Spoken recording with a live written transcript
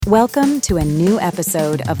Welcome to a new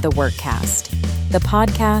episode of The Workcast, the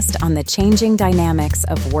podcast on the changing dynamics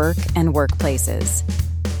of work and workplaces.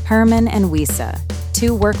 Herman and Wisse,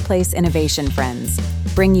 two workplace innovation friends,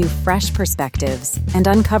 bring you fresh perspectives and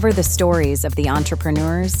uncover the stories of the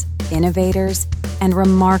entrepreneurs, innovators, and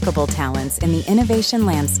remarkable talents in the innovation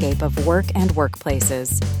landscape of work and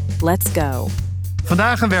workplaces. Let's go.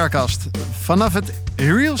 Vandaag een werkkast vanaf het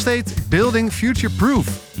Real Estate Building Futureproof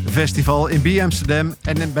festival in Amsterdam.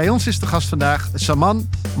 En bij ons is de gast vandaag Saman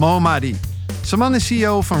Mohammadi. Saman is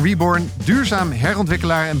CEO van Reborn, duurzaam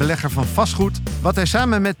herontwikkelaar en belegger van vastgoed, wat hij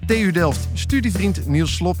samen met TUDelft studievriend Niel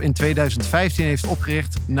Slob in 2015 heeft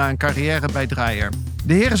opgericht na een carrière bij Draaier.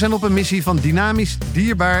 De heren zijn op een missie van dynamisch,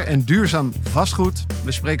 dierbaar en duurzaam vastgoed.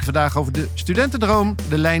 We spreken vandaag over de studentendroom,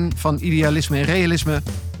 de lijn van idealisme en realisme,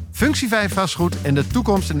 functie 5 vastgoed en de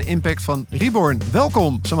toekomst en de impact van Reborn.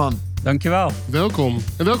 Welkom, Saman. Dankjewel. Welkom.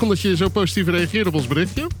 En welkom dat je zo positief reageert op ons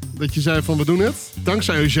berichtje. Dat je zei van we doen het.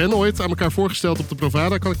 Dankzij Eugène ooit aan elkaar voorgesteld op de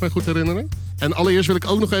Provada, kan ik mij goed herinneren. En allereerst wil ik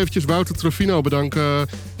ook nog eventjes Wouter Truffino bedanken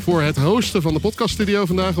voor het hosten van de podcaststudio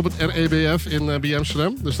vandaag op het REBF in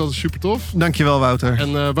Amsterdam. Dus dat is super tof. Dankjewel, Wouter.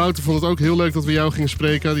 En Wouter vond het ook heel leuk dat we jou gingen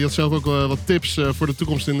spreken. Die had zelf ook wat tips voor de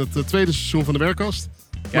toekomst in het tweede seizoen van de werkkast.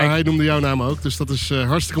 Kijk. Maar hij noemde jouw naam ook, dus dat is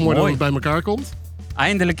hartstikke mooi dat het bij elkaar komt.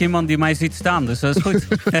 Eindelijk iemand die mij ziet staan, dus dat is goed.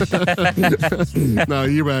 Nou,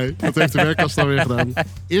 hierbij. Dat heeft de werkkast alweer gedaan.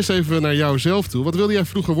 Eerst even naar jou zelf toe. Wat wilde jij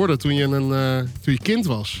vroeger worden toen je kind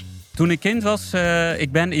was? Toen ik kind was,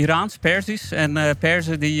 ik ben Iraans, Perzisch. En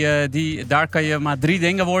Perzen, daar kan je maar 3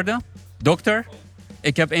 dingen worden. Dokter.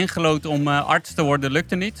 Ik heb ingelood om arts te worden,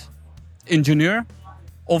 lukte niet. Ingenieur.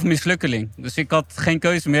 Of mislukkeling. Dus ik had geen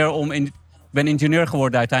keuze meer ik ben ingenieur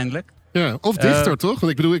geworden uiteindelijk. Ja, of dichter, toch?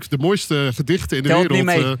 Want ik bedoel, de mooiste gedichten in de wereld... Niet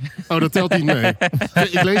mee. Dat telt niet mee.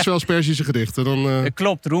 Ik lees wel eens Perzische gedichten. Dan,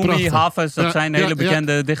 klopt, Rumi, Hafez, dat zijn hele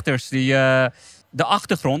bekende dichters. De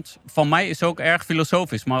achtergrond van mij is ook erg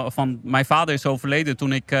filosofisch. Maar mijn vader is overleden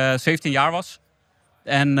toen ik 17 jaar was.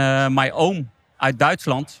 En mijn oom uit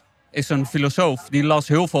Duitsland is een filosoof. Die las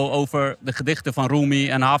heel veel over de gedichten van Rumi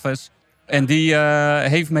en Hafez. En die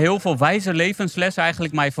heeft me heel veel wijze levenslessen,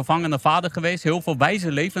 eigenlijk mijn vervangende vader geweest. Heel veel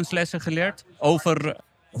wijze levenslessen geleerd over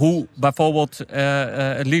hoe bijvoorbeeld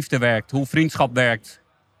liefde werkt, hoe vriendschap werkt.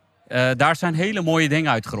 Daar zijn hele mooie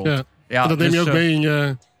dingen uitgerold. Ja, en dat neem je ook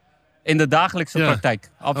mee in de dagelijkse praktijk.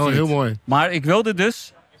 Absoluut. Oh, heel mooi. Maar ik wilde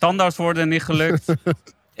dus tandarts worden, niet gelukt.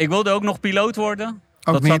 Ik wilde ook nog piloot worden.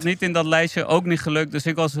 Dat zat niet in dat lijstje, ook niet gelukt. Dus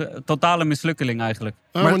ik was een totale mislukkeling eigenlijk.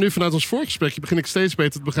 Maar nu vanuit ons voorgesprekje begin ik steeds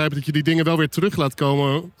beter te begrijpen dat je die dingen wel weer terug laat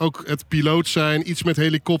komen. Ook het piloot zijn, iets met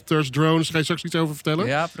helikopters, drones. Ga je straks iets over vertellen?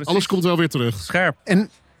 Ja, precies. Alles komt wel weer terug. Scherp. En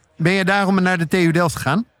ben je daarom naar de TUDelft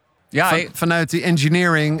gegaan? Ja, vanuit die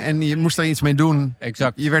engineering en je moest daar iets mee doen.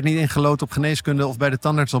 Exact. Je werd niet ingelood op geneeskunde of bij de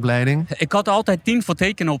tandartsopleiding. Ik had altijd 10 voor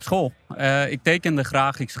tekenen op school. Ik tekende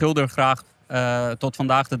graag, ik schilder graag tot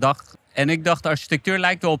vandaag de dag. En ik dacht, architectuur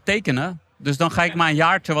lijkt wel op tekenen. Dus dan ga ik maar een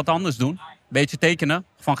jaartje wat anders doen. Beetje tekenen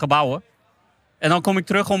van gebouwen. En dan kom ik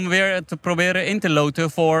terug om weer te proberen in te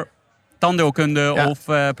loten voor tandheelkunde of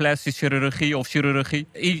plastische chirurgie of chirurgie.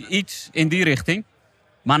 Iets in die richting.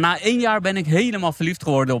 Maar na 1 jaar ben ik helemaal verliefd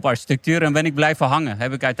geworden op architectuur en ben ik blijven hangen.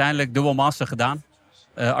 Heb ik uiteindelijk dubbel master gedaan.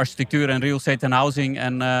 Architectuur en real estate en housing.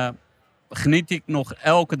 En geniet ik nog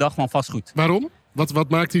elke dag van vastgoed. Waarom? Wat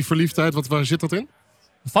maakt die verliefdheid? Waar zit dat in?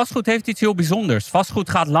 Vastgoed heeft iets heel bijzonders. Vastgoed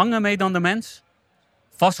gaat langer mee dan de mens.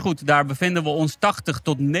 Vastgoed, daar bevinden we ons 80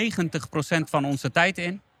 tot 90% van onze tijd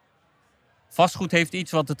in. Vastgoed heeft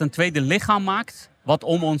iets wat het een tweede lichaam maakt, wat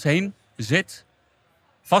om ons heen zit.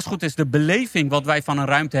 Vastgoed is de beleving wat wij van een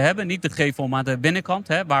ruimte hebben. Niet de gevel, maar de binnenkant,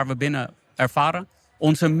 waar we binnen ervaren.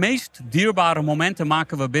 Onze meest dierbare momenten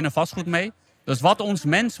maken we binnen vastgoed mee. Dus wat ons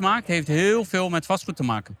mens maakt, heeft heel veel met vastgoed te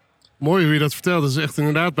maken. Mooi hoe je dat vertelt. Dat is echt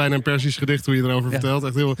inderdaad bijna een Persisch gedicht hoe je erover vertelt.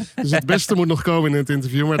 Echt heel... Dus het beste moet nog komen in het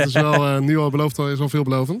interview. Maar het is wel nu al beloofd, is al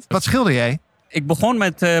veelbelovend. Wat schilder jij? Ik begon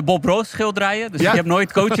met Bob Roos schilderijen. Dus ik heb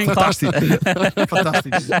nooit coaching gehad.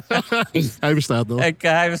 Fantastisch. Hij bestaat nog.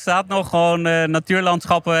 Hij bestaat nog. Gewoon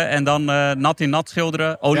natuurlandschappen en dan nat in nat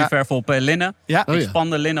schilderen. Olieverf op linnen. Ja. Ik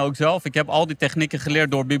spande linnen ook zelf. Ik heb al die technieken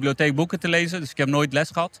geleerd door bibliotheekboeken te lezen. Dus ik heb nooit les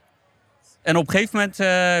gehad. En op een gegeven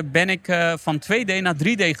moment ben ik van 2D naar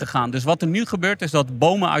 3D gegaan. Dus wat er nu gebeurt is dat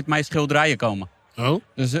bomen uit mijn schilderijen komen. Oh.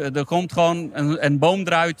 Dus er komt gewoon een boom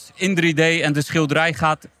eruit in 3D en de schilderij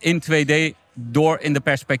gaat in 2D door in de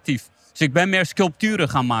perspectief. Dus ik ben meer sculpturen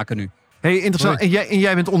gaan maken nu. Hey, interessant. En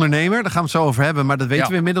jij bent ondernemer, daar gaan we het zo over hebben. Maar dat weten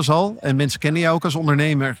we inmiddels al. En mensen kennen jou ook als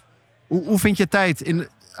ondernemer. Hoe vind je tijd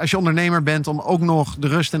als je ondernemer bent om ook nog de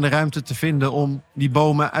rust en de ruimte te vinden om die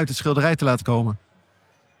bomen uit het schilderij te laten komen?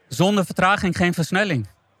 Zonder vertraging geen versnelling.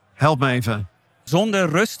 Help me even. Zonder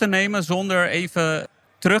rust te nemen, zonder even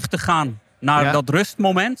terug te gaan naar dat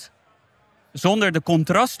rustmoment. Zonder de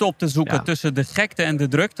contrasten op te zoeken tussen de gekte en de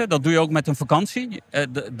drukte. Dat doe je ook met een vakantie.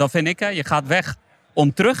 Dat vind ik. Je gaat weg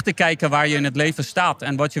om terug te kijken waar je in het leven staat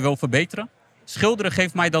en wat je wil verbeteren. Schilderen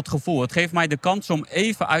geeft mij dat gevoel. Het geeft mij de kans om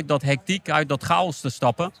even uit dat hectiek, uit dat chaos te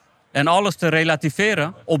stappen. En alles te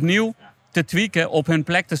relativeren, opnieuw te tweaken, op hun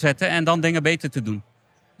plek te zetten en dan dingen beter te doen.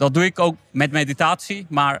 Dat doe ik ook met meditatie.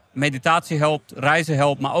 Maar meditatie helpt, reizen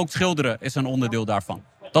helpt, maar ook schilderen is een onderdeel daarvan.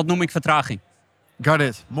 Dat noem ik vertraging. Got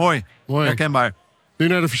it. Mooi. Herkenbaar. Nu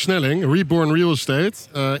naar de versnelling. Reborn Real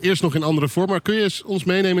Estate. Eerst nog in andere vorm. Maar kun je ons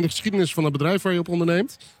meenemen in de geschiedenis van het bedrijf waar je op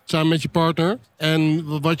onderneemt? Samen met je partner. En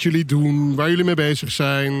wat jullie doen, waar jullie mee bezig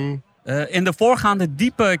zijn. In de voorgaande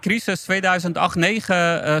diepe crisis 2008-2009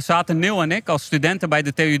 zaten Niel en ik als studenten bij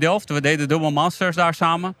de TUDelft. We deden dubbel masters daar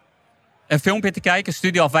samen. Een filmpje te kijken,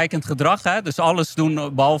 studie afwijkend gedrag. Hè? Dus alles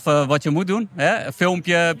doen behalve wat je moet doen. Hè? Een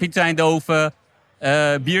filmpje, pizza in de oven,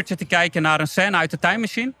 biertje te kijken naar een scène uit de Time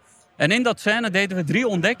Machine. En in dat scène deden we 3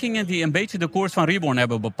 ontdekkingen die een beetje de koers van Reborn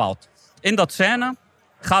hebben bepaald. In dat scène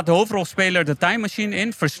gaat de hoofdrolspeler de Time Machine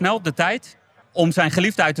in, versnelt de tijd om zijn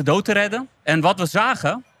geliefde uit de dood te redden. En wat we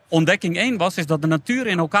zagen, ontdekking 1 is dat de natuur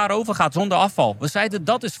in elkaar overgaat zonder afval. We zeiden,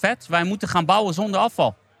 dat is vet, wij moeten gaan bouwen zonder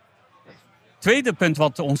afval. Tweede punt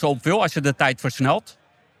wat ons opviel als je de tijd versnelt,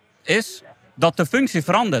 is dat de functie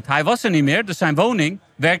verandert. Hij was er niet meer, dus zijn woning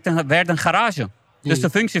werd een garage. Dus de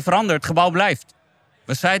functie verandert, het gebouw blijft.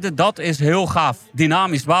 We zeiden, dat is heel gaaf,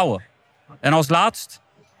 dynamisch bouwen. En als laatst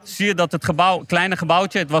zie je dat het kleine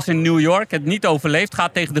gebouwtje, het was in New York, het niet overleeft,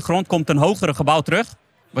 gaat tegen de grond, komt een hogere gebouw terug.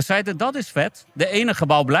 We zeiden, dat is vet. De ene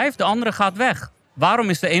gebouw blijft, de andere gaat weg. Waarom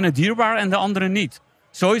is de ene dierbaar en de andere niet?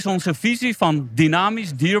 Zo is onze visie van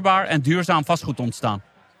dynamisch, dierbaar en duurzaam vastgoed ontstaan.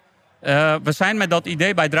 We zijn met dat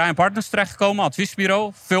idee bij Draai & Partners terechtgekomen,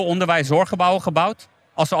 adviesbureau. Veel onderwijs, zorggebouwen gebouwd.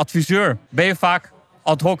 Als adviseur ben je vaak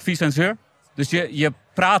ad hoc vis en zeur. Dus je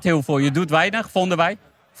praat heel veel, je doet weinig, vonden wij,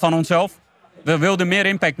 van onszelf. We wilden meer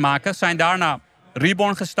impact maken. Zijn daarna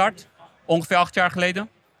Reborn gestart, ongeveer 8 jaar geleden.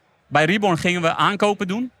 Bij Reborn gingen we aankopen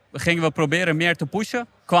doen. Gingen we proberen meer te pushen.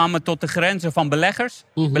 Kwamen tot de grenzen van beleggers.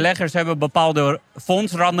 Beleggers hebben bepaalde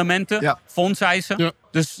fondsrendementen, fondseisen. Ja.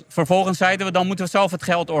 Dus vervolgens zeiden we, dan moeten we zelf het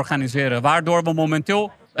geld organiseren. Waardoor we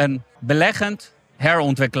momenteel een beleggend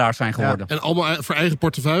herontwikkelaar zijn geworden. Ja. En allemaal voor eigen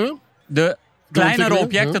portefeuille? De kleinere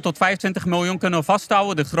objecten tot 25 miljoen kunnen we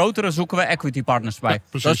vasthouden. De grotere zoeken we equity partners bij.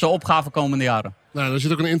 Ja, dat is de opgave komende jaren. Nou, er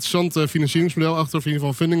zit ook een interessant financieringsmodel achter. Of in ieder geval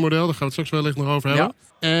een fundingmodel. Daar gaan we het straks wellicht nog over hebben. Ja.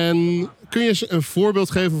 En kun je eens een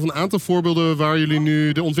voorbeeld geven of een aantal voorbeelden waar jullie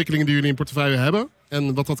nu de ontwikkelingen die jullie in portefeuille hebben.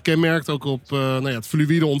 En wat dat kenmerkt ook op het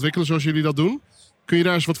fluïde ontwikkelen zoals jullie dat doen. Kun je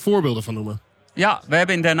daar eens wat voorbeelden van noemen? Ja, we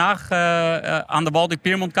hebben in Den Haag aan de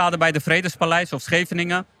Waldeck-Piermontkade bij de Vredespaleis of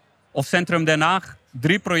Scheveningen of Centrum Den Haag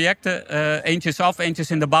 3 projecten. Eentje is af, eentje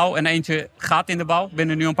is in de bouw en eentje gaat in de bouw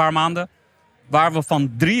binnen nu een paar maanden. Waar we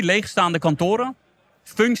van 3 leegstaande kantoren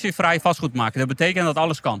functievrij vastgoed maken. Dat betekent dat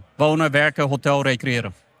alles kan. Wonen, werken, hotel,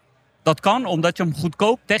 recreëren. Dat kan omdat je hem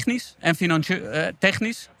goedkoop, technisch en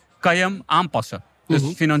technisch kan je hem aanpassen. Dus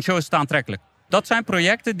financieel is het aantrekkelijk. Dat zijn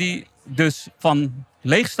projecten die dus van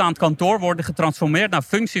leegstaand kantoor worden getransformeerd naar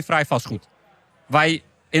functievrij vastgoed.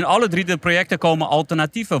 In alle 3 de projecten komen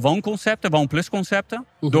alternatieve woonconcepten, woonplusconcepten.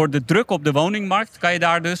 Door de druk op de woningmarkt kan je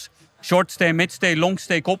daar dus short stay, mid stay, long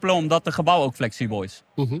stay koppelen, omdat het gebouw ook flexibel is.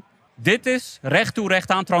 Dit is recht toe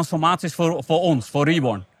recht aan transformaties voor ons, voor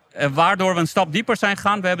Reborn. Waardoor we een stap dieper zijn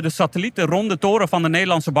gegaan. We hebben de satelliet, de ronde toren van de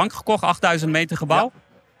Nederlandse Bank gekocht, 8000 meter gebouw. Ja.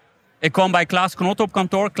 Ik kwam bij Klaas Knot op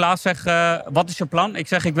kantoor. Klaas zegt, wat is je plan? Ik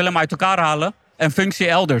zeg, ik wil hem uit elkaar halen en functie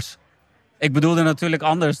elders. Ik bedoelde natuurlijk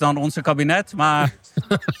anders dan onze kabinet, maar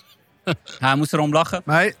hij moest erom lachen.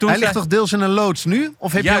 Maar hij ligt toch deels in een loods nu?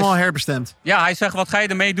 Of heb je hem al herbestemd? Ja, hij zegt, wat ga je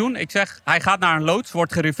ermee doen? Ik zeg, hij gaat naar een loods,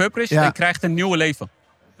 wordt gerefurbished en krijgt een nieuwe leven.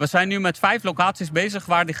 We zijn nu met 5 locaties bezig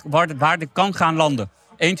waar die kan gaan landen.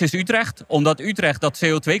 Eentje is Utrecht, omdat Utrecht dat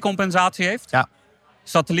CO2-compensatie heeft. Ja.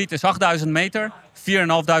 Satelliet is 8000 meter,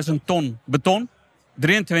 4.500 ton beton,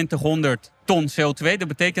 2300 ton CO2. Dat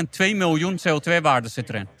betekent 2 miljoen CO2-waarde zit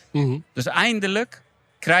erin. Dus eindelijk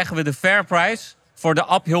krijgen we de fair price voor de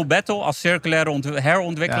uphill battle als circulaire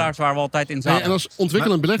herontwikkelaars waar we altijd in zaten. En als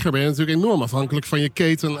ontwikkelend belegger ben je natuurlijk enorm afhankelijk van je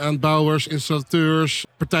keten aan bouwers, installateurs,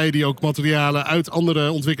 partijen die ook materialen uit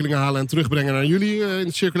andere ontwikkelingen halen en terugbrengen naar jullie in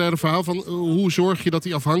het circulaire verhaal. Van hoe zorg je dat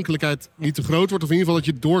die afhankelijkheid niet te groot wordt of in ieder geval dat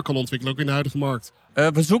je het door kan ontwikkelen, ook in de huidige markt?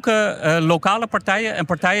 We zoeken lokale partijen en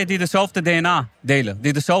partijen die dezelfde DNA delen,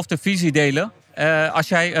 die dezelfde visie delen. Als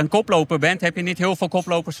jij een koploper bent, heb je niet heel veel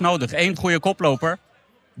koplopers nodig. 1 goede koploper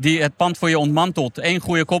die het pand voor je ontmantelt. 1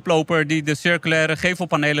 goede koploper die de circulaire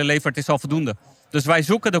gevelpanelen levert, is al voldoende. Dus wij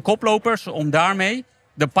zoeken de koplopers om daarmee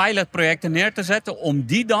de pilotprojecten neer te zetten, om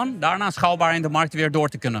die dan daarna schaalbaar in de markt weer door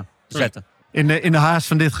te kunnen zetten. In de haast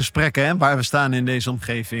van dit gesprek, hè, waar we staan in deze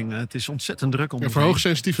omgeving. Het is ontzettend druk om. Voor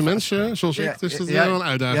hoogsensitieve mensen, zoals ik, is dat wel een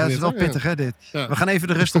uitdaging. Ja, het is wel pittig, hè, dit. Ja. We gaan even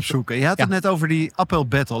de rust opzoeken. Je had het net over die uphill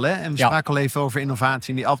battle, hè? En we spraken al even over innovatie.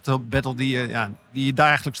 En die uphill battle die je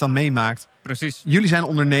dagelijks dan meemaakt. Precies. Jullie zijn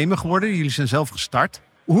ondernemer geworden. Jullie zijn zelf gestart.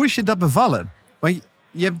 Hoe is je dat bevallen? Want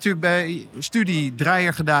je hebt natuurlijk bij studie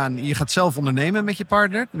draaier gedaan. Je gaat zelf ondernemen met je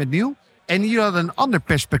partner, met Niel. En jullie hadden een ander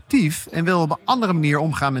perspectief en wilden op een andere manier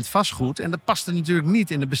omgaan met vastgoed. En dat paste natuurlijk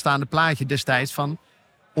niet in het bestaande plaatje destijds van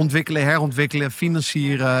ontwikkelen, herontwikkelen,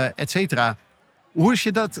 financieren, et cetera. Hoe is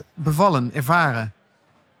je dat bevallen, ervaren?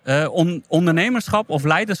 Ondernemerschap of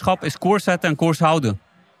leiderschap is koers zetten en koers houden.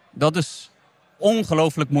 Dat is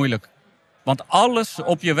ongelooflijk moeilijk. Want alles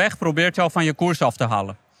op je weg probeert jou van je koers af te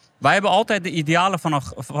halen. Wij hebben altijd de idealen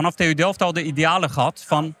vanaf TUDelft al de idealen gehad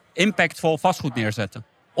van impactvol vastgoed neerzetten.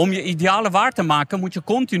 Om je idealen waar te maken moet je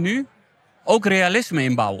continu ook realisme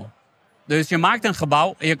inbouwen. Dus je maakt een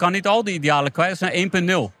gebouw en je kan niet al die idealen kwijt. Dat is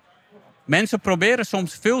een 1.0. Mensen proberen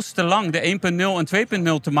soms veel te lang de 1.0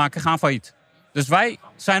 en 2.0 te maken, gaan failliet. Dus wij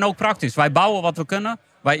zijn ook praktisch. Wij bouwen wat we kunnen.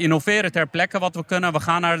 Wij innoveren ter plekke wat we kunnen. We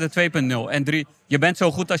gaan naar de 2.0 en 3. Je bent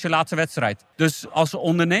zo goed als je laatste wedstrijd. Dus als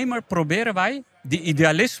ondernemer proberen wij die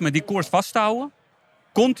idealisme, die koers vast te houden.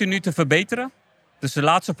 Continu te verbeteren. Dus het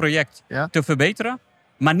laatste project te verbeteren.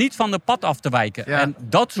 Maar niet van de pad af te wijken. Ja. En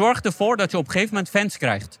dat zorgt ervoor dat je op een gegeven moment fans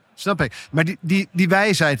krijgt. Snap ik. Maar die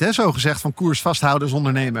wijsheid, hè, zo gezegd, van koers vasthouden als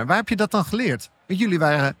ondernemer. Waar heb je dat dan geleerd? Want jullie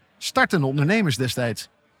waren startende ondernemers destijds.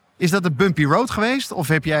 Is dat een bumpy road geweest? Of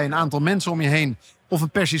heb jij een aantal mensen om je heen? Of een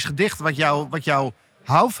Persisch gedicht wat jou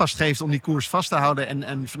houvast geeft om die koers vast te houden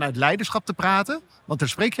en vanuit leiderschap te praten? Want daar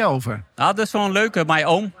spreek je over. Nou, dat is wel een leuke. Mijn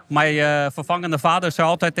oom, mijn vervangende vader, zei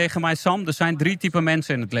altijd tegen mij: Sam, er zijn 3 typen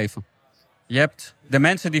mensen in het leven. Je hebt de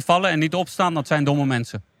mensen die vallen en niet opstaan, dat zijn domme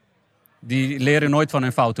mensen. Die leren nooit van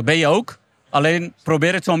hun fouten. Ben je ook, alleen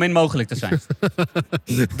probeer het zo min mogelijk te zijn.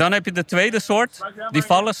 Dan heb je de tweede soort, die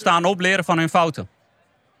vallen, staan op, leren van hun fouten.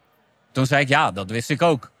 Toen zei ik, ja, dat wist ik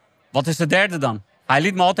ook. Wat is de derde dan? Hij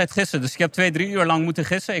liet me altijd gissen, dus ik heb 2-3 uur lang moeten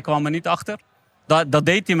gissen. Ik kwam er niet achter. Dat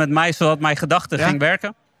deed hij met mij, zodat mijn gedachten ging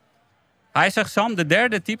werken. Hij zegt, Sam, de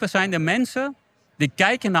derde type zijn de mensen die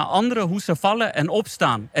kijken naar anderen hoe ze vallen en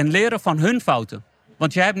opstaan. En leren van hun fouten.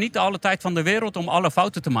 Want je hebt niet alle tijd van de wereld om alle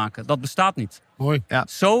fouten te maken. Dat bestaat niet. Mooi. Ja.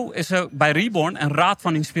 Zo is er bij Reborn een raad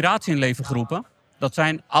van inspiratie in leven geroepen. Dat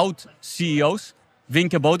zijn oud-CEO's.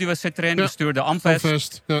 Winke Bodiwes zit erin, bestuurde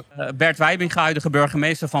Amvest. Ja. Bert Wijbinga, huidige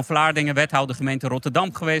burgemeester van Vlaardingen, wethouder gemeente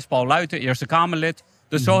Rotterdam geweest. Paul Luijten, Eerste Kamerlid.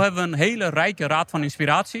 Dus zo hebben we een hele rijke raad van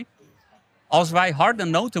inspiratie. Als wij harde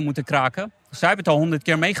noten moeten kraken, zij hebben het al 100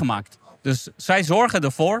 keer meegemaakt. Dus zij zorgen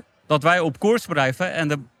ervoor dat wij op koers blijven en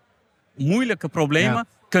de moeilijke problemen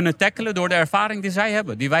kunnen tackelen door de ervaring die zij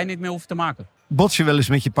hebben, die wij niet meer hoeven te maken. Bots je wel eens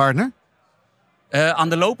met je partner? Aan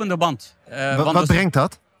de lopende band. Wat brengt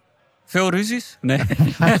dat? Veel ruzies? Nee.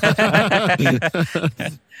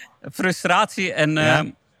 Frustratie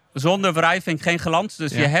en zonder wrijving geen glans.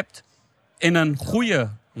 Dus je hebt in een goede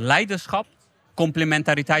leiderschap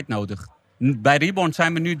complementariteit nodig. Bij Reborn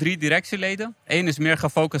zijn we nu 3 directieleden. 1 is meer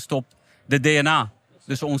gefocust op de DNA.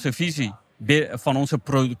 Dus onze visie van onze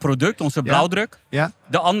product, onze blauwdruk. Ja.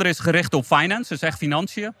 De andere is gericht op finance, dus echt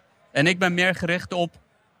financiën. En ik ben meer gericht op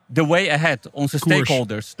the way ahead, onze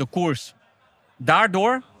stakeholders, de koers.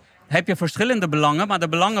 Daardoor heb je verschillende belangen, maar de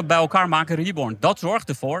belangen bij elkaar maken Reborn. Dat zorgt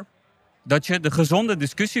ervoor dat je de gezonde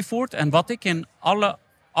discussie voert. En wat ik in alle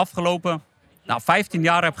afgelopen 15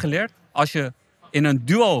 jaar heb geleerd, als je in een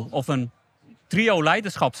duo of een trio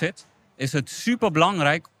leiderschap zit, is het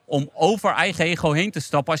superbelangrijk om over eigen ego heen te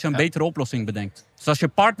stappen als je een betere oplossing bedenkt. Dus als je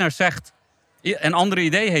partner zegt, een ander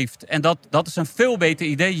idee heeft, en dat is een veel beter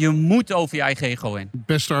idee, je moet over je eigen ego heen. Het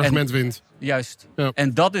beste argument wint. Juist. Ja.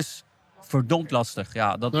 En dat is verdomd lastig.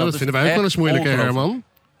 Ja, dat vinden wij ook wel eens moeilijk, Herman.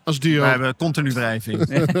 Als duo. We hebben continu wrijving.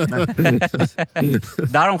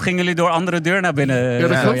 Daarom gingen jullie door andere deur naar binnen. Ja,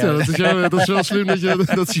 dat klopt. Ja. Dat is wel slim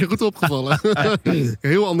dat is je goed opgevallen. Een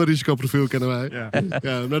heel ander risicoprofiel kennen wij.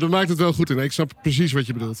 Maar dat maakt het wel goed in. Ik snap precies wat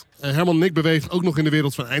je bedoelt. Herman en ik bewegen ook nog in de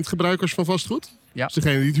wereld van eindgebruikers van vastgoed. Ja. Dus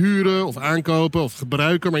degene die het huren of aankopen of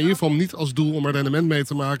gebruiken. Maar in ieder geval niet als doel om er rendement mee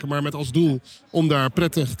te maken. Maar met als doel om daar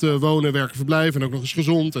prettig te wonen, werken, verblijven. En ook nog eens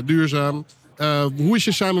gezond en duurzaam. Hoe is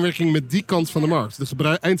je samenwerking met die kant van de markt?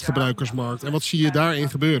 De eindgebruikersmarkt. En wat zie je daarin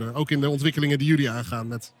gebeuren? Ook in de ontwikkelingen die jullie aangaan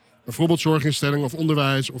met bijvoorbeeld zorginstellingen of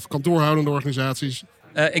onderwijs of kantoorhoudende organisaties.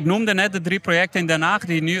 Ik noemde net de 3 projecten in Den Haag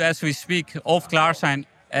die nu as we speak of klaar zijn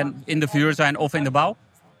en in de verhuur zijn of in de bouw.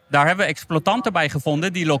 Daar hebben we exploitanten bij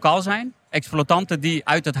gevonden die lokaal zijn. Exploitanten die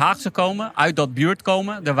uit het Haagse komen, uit dat buurt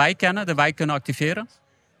komen, de wijk kennen, de wijk kunnen activeren.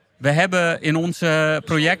 We hebben in onze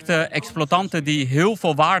projecten exploitanten die heel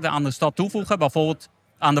veel waarde aan de stad toevoegen. Bijvoorbeeld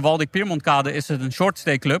aan de Waldik-Piermontkade is het een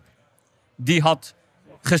shortstay club. Die had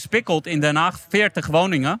gespikkeld in Den Haag 40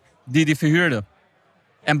 woningen die verhuurde.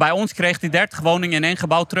 En bij ons kreeg hij 30 woningen in 1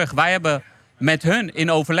 gebouw terug. Wij hebben met hun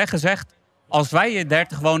in overleg gezegd, als wij je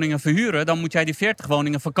 30 woningen verhuren, dan moet jij die 40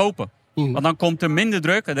 woningen verkopen. Want dan komt er minder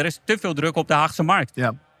druk. Er is te veel druk op de Haagse markt.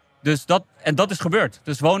 Ja. Dus dat is gebeurd.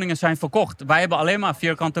 Dus woningen zijn verkocht. Wij hebben alleen maar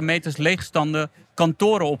vierkante meters leegstaande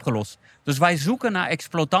kantoren opgelost. Dus wij zoeken naar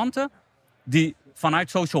exploitanten die vanuit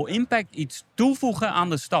social impact iets toevoegen aan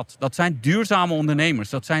de stad. Dat zijn duurzame ondernemers.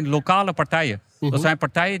 Dat zijn lokale partijen. Dat zijn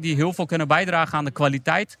partijen die heel veel kunnen bijdragen aan de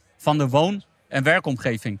kwaliteit van de woon- en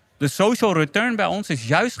werkomgeving. De social return bij ons is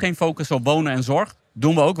juist geen focus op wonen en zorg.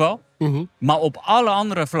 Doen we ook wel. Maar op alle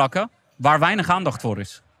andere vlakken waar weinig aandacht voor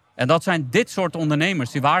is. En dat zijn dit soort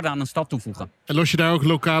ondernemers die waarde aan een stad toevoegen. En los je daar ook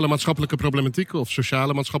lokale maatschappelijke problematiek of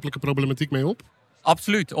sociale maatschappelijke problematiek mee op?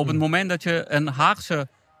 Absoluut. Op het moment dat je een Haagse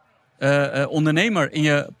ondernemer in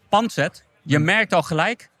je pand zet, je merkt al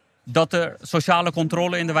gelijk dat er sociale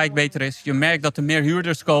controle in de wijk beter is. Je merkt dat er meer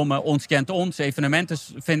huurders komen, ons kent ons, evenementen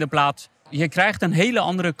vinden plaats. Je krijgt een hele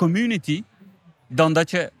andere community dan dat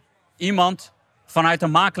je iemand vanuit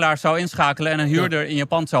een makelaar zou inschakelen en een huurder in je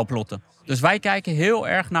pand zou plotten. Dus wij kijken heel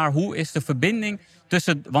erg naar hoe is de verbinding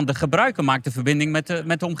tussen... Want de gebruiker maakt de verbinding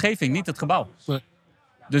met de omgeving, niet het gebouw. Nee.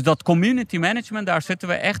 Dus dat community management, daar zitten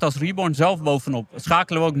we echt als Reborn zelf bovenop.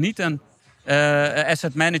 Schakelen we ook niet een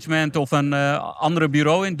asset management of een andere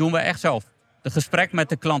bureau in, doen we echt zelf. De gesprek met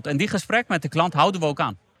de klant. En die gesprek met de klant houden we ook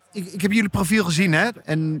aan. Ik heb jullie profiel gezien, hè?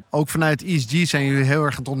 En ook vanuit ESG zijn jullie heel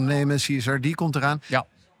erg aan het ondernemen. CSR, die komt eraan. Ja.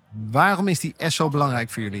 Waarom is die S zo belangrijk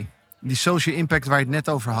voor jullie? Die social impact waar je het net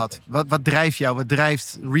over had. Wat drijft jou? Wat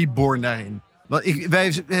drijft Reborn daarin?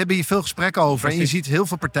 Wij hebben hier veel gesprekken over. Precies. En je ziet heel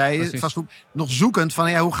veel partijen vastgoed nog zoekend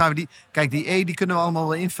van hoe gaan we die... Kijk, die E die kunnen we allemaal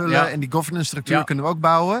wel invullen. Ja. En die governance structuur kunnen we ook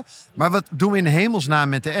bouwen. Maar wat doen we in hemelsnaam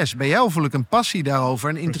met de S? Bij jou voel ik een passie daarover.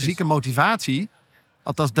 Een intrinsieke motivatie.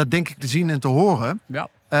 Althans, dat denk ik te zien en te horen. Ja.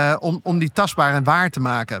 Om die tastbaar en waar te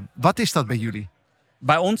maken. Wat is dat bij jullie?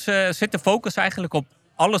 Bij ons zit de focus eigenlijk op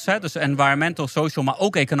alles. Hè? Dus environmental, social, maar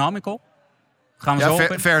ook economical. Gaan we zo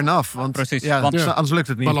fair enough. Want, precies. Ja, want anders lukt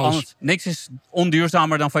het niet. Anders, niks is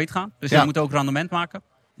onduurzamer dan failliet gaan. Dus je moet ook rendement maken.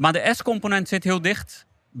 Maar de S-component zit heel dicht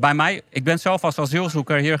bij mij. Ik ben zelf als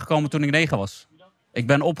asielzoeker hier gekomen toen ik 9 was. Ik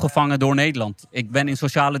ben opgevangen door Nederland. Ik ben in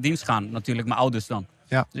sociale dienst gaan. Natuurlijk mijn ouders dan.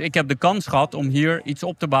 Ja. Dus ik heb de kans gehad om hier iets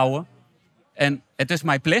op te bouwen. En het is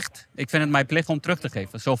mijn plicht. Ik vind het mijn plicht om terug te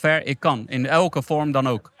geven. Zover ik kan. In elke vorm dan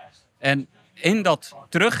ook. En in dat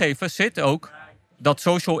teruggeven zit ook dat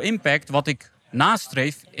social impact wat ik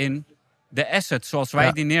nastreef in de assets zoals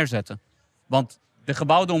wij die neerzetten. Want de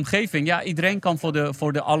gebouwde omgeving, iedereen kan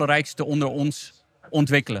voor de allerrijkste onder ons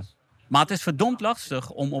ontwikkelen. Maar het is verdomd lastig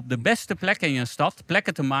om op de beste plekken in je stad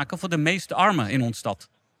plekken te maken voor de meest armen in onze stad.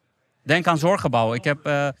 Denk aan zorggebouwen. Ik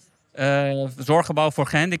heb zorggebouw voor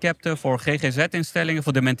gehandicapten, voor GGZ-instellingen,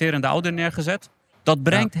 voor dementerende ouderen neergezet. Dat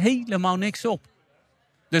brengt helemaal niks op.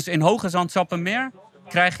 Dus in Hoge Zand-Sappemeer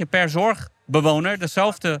krijg je per zorgbewoner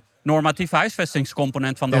dezelfde normatieve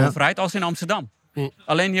huisvestingscomponent van de overheid als in Amsterdam.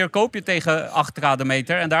 Alleen hier koop je tegen 8 km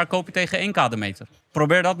en daar koop je tegen 1 km.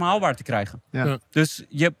 Probeer dat maar haalbaar te krijgen. Ja. Dus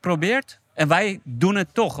je probeert, en wij doen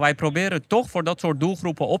het toch. Wij proberen toch voor dat soort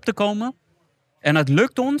doelgroepen op te komen. En het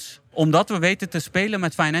lukt ons omdat we weten te spelen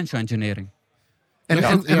met financial engineering.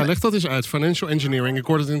 Leg dat eens uit, financial engineering. Ik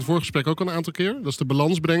hoorde het in het voorgesprek ook al een aantal keer. Dat is de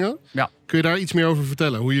balans brengen. Ja. Kun je daar iets meer over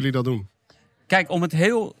vertellen, hoe jullie dat doen? Kijk, om het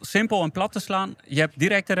heel simpel en plat te slaan. Je hebt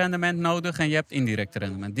directe rendement nodig en je hebt indirecte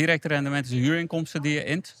rendement. Directe rendement is de huurinkomsten die je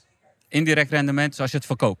int. Indirect rendement is als je het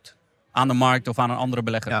verkoopt. Aan de markt of aan een andere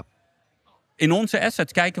belegger. Ja. In onze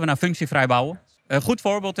assets kijken we naar functievrij bouwen. Een goed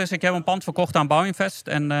voorbeeld is, ik heb een pand verkocht aan Bouwinvest.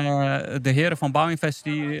 En de heren van Bouwinvest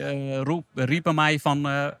die riepen mij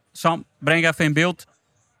van... Sam, breng even in beeld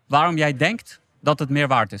waarom jij denkt dat het meer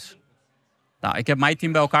waard is. Nou, ik heb mijn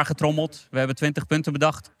team bij elkaar getrommeld. We hebben 20 punten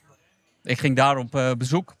bedacht. Ik ging daar op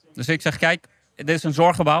bezoek. Dus ik zeg, kijk, dit is een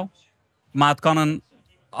zorggebouw. Maar het kan een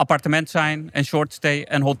appartement zijn, een shortstay,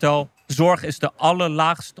 een hotel. Zorg is de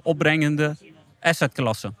allerlaagst opbrengende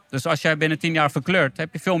assetklasse. Dus als jij binnen 10 jaar verkleurt,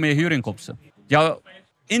 heb je veel meer huurinkomsten. Jouw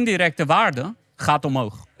indirecte waarde gaat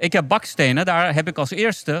omhoog. Ik heb bakstenen, daar heb ik als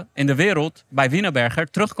eerste in de wereld bij Wienerberger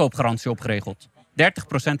terugkoopgarantie op geregeld. 30%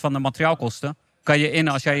 van de materiaalkosten kan je in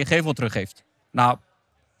als jij je gevel teruggeeft. Nou,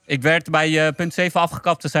 ik werd bij punt 7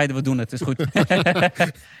 afgekapt. Ze zeiden we doen het, is goed.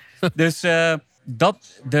 Dus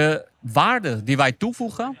dat de waarde die wij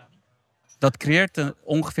toevoegen, dat creëert een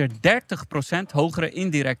ongeveer 30% hogere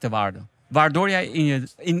indirecte waarde. Waardoor jij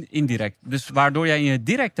waardoor jij in je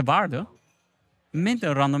directe waarde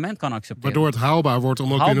minder rendement kan accepteren. Waardoor het haalbaar wordt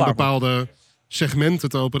om ook in een bepaalde segmenten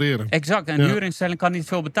te opereren. Exact. En huurinstelling kan niet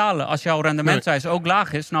veel betalen. Als jouw rendementseis ook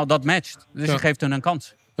laag is, nou dat matcht. Dus je geeft hun een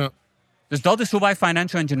kans. Ja. Dus dat is hoe wij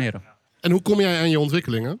financial engineeren. En hoe kom jij aan je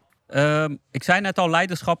ontwikkelingen? Ik zei net al,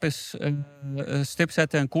 leiderschap is stip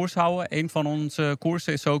zetten en koers houden. Een van onze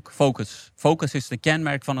koersen is ook focus. Focus is de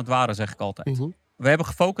kenmerk van het ware, zeg ik altijd. Mm-hmm. We hebben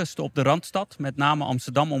gefocust op de Randstad, met name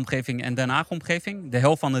Amsterdam omgeving en Den Haag omgeving. De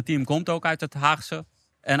helft van het team komt ook uit het Haagse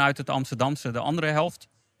en uit het Amsterdamse, de andere helft.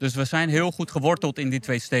 Dus we zijn heel goed geworteld in die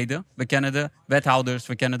 2 steden. We kennen de wethouders,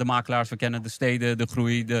 we kennen de makelaars, we kennen de steden, de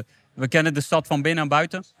groei. We kennen de stad van binnen en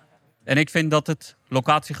buiten. En ik vind dat het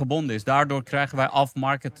locatiegebonden is. Daardoor krijgen wij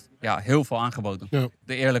off-market heel veel aangeboden. Ja.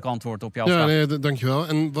 De eerlijke antwoord op jouw vraag. Nee, dankjewel.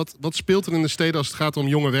 En wat speelt er in de steden als het gaat om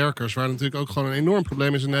jonge werkers? Waar natuurlijk ook gewoon een enorm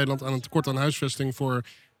probleem is in Nederland aan het tekort aan huisvesting voor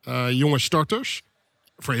jonge starters.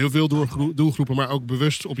 Voor heel veel doelgroepen, maar ook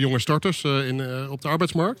bewust op jonge starters op de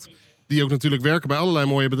arbeidsmarkt. Die ook natuurlijk werken bij allerlei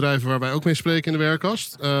mooie bedrijven waar wij ook mee spreken in de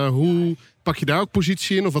werkkast. Hoe pak je daar ook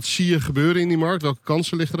positie in? Of wat zie je gebeuren in die markt? Welke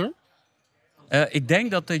kansen liggen er? Ik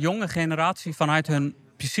denk dat de jonge generatie vanuit hun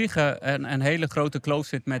psyche een hele grote kloof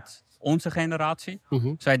zit met onze generatie.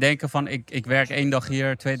 Uh-huh. Zij denken van ik werk 1 dag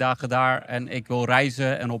hier, 2 dagen daar en ik wil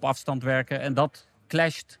reizen en op afstand werken. En dat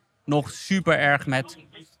clasht nog super erg met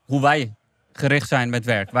hoe wij gericht zijn met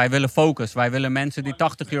werk. Wij willen focus. Wij willen mensen die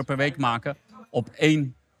 80 uur per week maken op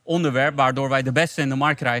 1 onderwerp, waardoor wij de beste in de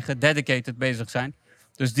markt krijgen, dedicated bezig zijn.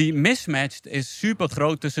 Dus die mismatch is super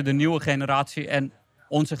groot tussen de nieuwe generatie en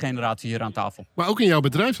onze generatie hier aan tafel. Maar ook in jouw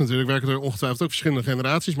bedrijf natuurlijk werken er ongetwijfeld ook verschillende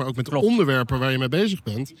generaties, maar ook met de onderwerpen waar je mee bezig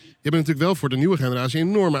bent. Je bent natuurlijk wel voor de nieuwe generatie een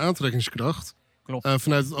enorme aantrekkingskracht. Klopt.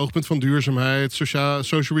 Vanuit het oogpunt van duurzaamheid,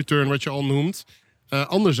 social return, wat je al noemt.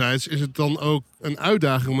 Anderzijds is het dan ook een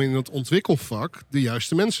uitdaging om in het ontwikkelvak de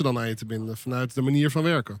juiste mensen dan aan je te binden, vanuit de manier van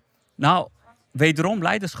werken. Nou, wederom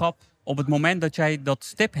leiderschap op het moment dat jij dat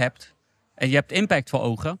stip hebt en je hebt impact voor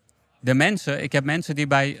ogen. Ik heb mensen die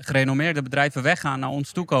bij gerenommeerde bedrijven weggaan naar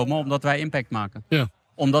ons toe komen omdat wij impact maken. Ja.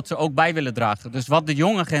 Omdat ze ook bij willen dragen. Dus wat de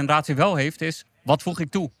jonge generatie wel heeft is, wat voeg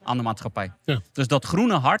ik toe aan de maatschappij? Ja. Dus dat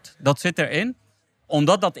groene hart, dat zit erin.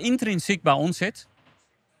 Omdat dat intrinsiek bij ons zit,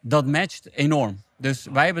 dat matcht enorm. Dus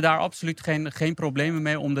wij hebben daar absoluut geen problemen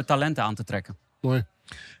mee om de talenten aan te trekken. Mooi.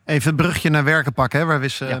 Even het brugje naar werken pakken, waar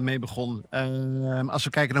Wisse mee begon. Als we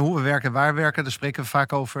kijken naar hoe we werken en waar we werken, daar spreken we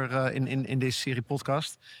vaak over in deze serie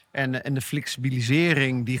podcast. En de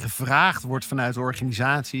flexibilisering die gevraagd wordt vanuit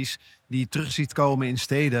organisaties, die je terug ziet komen in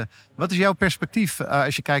steden. Wat is jouw perspectief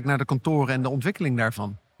als je kijkt naar de kantoren en de ontwikkeling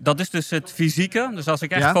daarvan? Dat is dus het fysieke. Dus als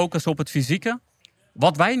ik echt focus op het fysieke.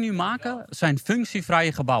 Wat wij nu maken zijn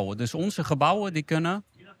functievrije gebouwen. Dus onze gebouwen die kunnen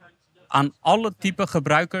aan alle type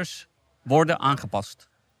gebruikers worden aangepast.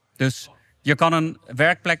 Dus je kan een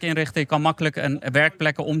werkplek inrichten. Je kan makkelijk een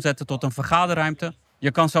werkplekken omzetten tot een vergaderruimte.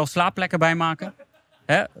 Je kan zelfs slaapplekken bijmaken.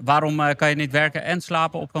 Waarom kan je niet werken en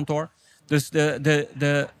slapen op kantoor? Dus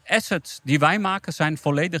de assets die wij maken zijn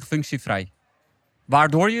volledig functievrij.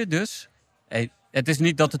 Waardoor je dus... Het is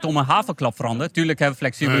niet dat het om een havenklap verandert. Tuurlijk hebben we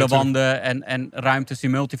flexibele wanden en ruimtes die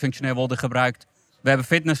multifunctioneel worden gebruikt. We hebben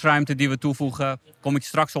fitnessruimte die we toevoegen. Daar kom ik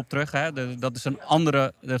straks op terug. Dat is een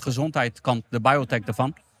andere de gezondheidskant, de biotech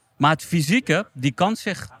ervan. Maar het fysieke, die kan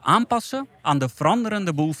zich aanpassen aan de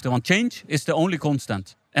veranderende behoeften. Want change is the only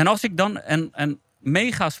constant. En als ik dan een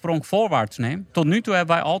mega sprong voorwaarts neem. Tot nu toe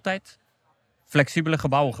hebben wij altijd flexibele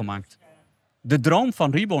gebouwen gemaakt. De droom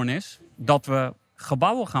van Reborn is dat we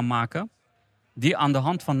gebouwen gaan maken die aan de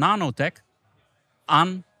hand van nanotech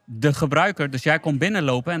aan de gebruiker, dus jij komt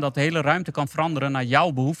binnenlopen en dat de hele ruimte kan veranderen naar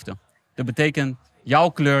jouw behoeften. Dat betekent jouw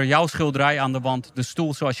kleur, jouw schilderij aan de wand, de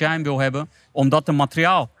stoel zoals jij hem wil hebben. Omdat het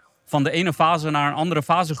materiaal van de ene fase naar een andere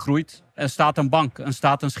fase groeit, er staat een bank, er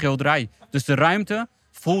staat een schilderij. Dus de ruimte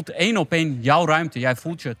voelt 1 op 1 jouw ruimte. Jij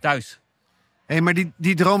voelt je thuis. Maar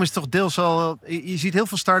die droom is toch deels al... Je ziet heel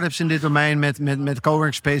veel start-ups in dit domein met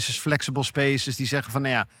coworking spaces, flexible spaces, die zeggen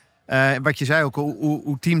van wat je zei ook,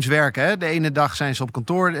 hoe teams werken. Hè? De ene dag zijn ze op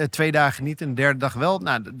kantoor, 2 dagen niet en de 3e dag wel.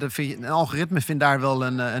 Nou, een algoritme vindt daar wel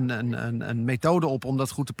een methode op om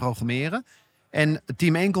dat goed te programmeren. En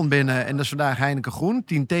team 1 komt binnen en dat is vandaag Heineken groen.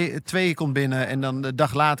 Team 2 komt binnen en dan de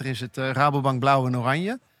dag later is het Rabobank blauw en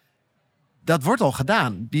oranje. Dat wordt al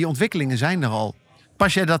gedaan. Die ontwikkelingen zijn er al.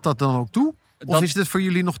 Pas jij dat dan ook toe? Of is dit voor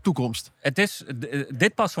jullie nog toekomst?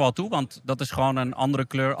 Dit past wel toe, want dat is gewoon een andere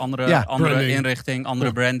kleur, andere branding. inrichting,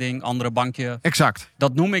 andere branding, andere bankje. Exact.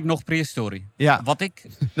 Dat noem ik nog prehistorie. Ja.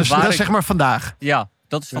 Dus dat is zeg maar vandaag. Ja,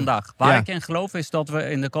 dat is vandaag. Waar ik in geloof is dat we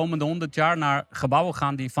in de komende 100 jaar naar gebouwen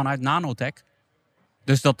gaan die vanuit nanotech.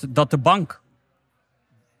 Dus dat de bank,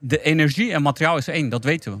 de energie en materiaal is één, dat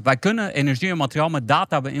weten we. Wij kunnen energie en materiaal met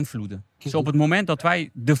data beïnvloeden. Dus op het moment dat wij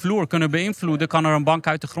de vloer kunnen beïnvloeden, kan er een bank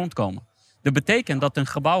uit de grond komen. Dat betekent dat een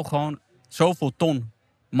gebouw gewoon zoveel ton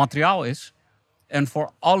materiaal is en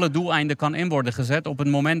voor alle doeleinden kan in worden gezet op het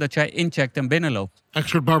moment dat jij incheckt en binnenloopt. Echt een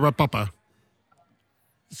soort Barbara Papa.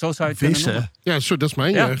 Zo zou je het kunnen noemen. Ja, dat is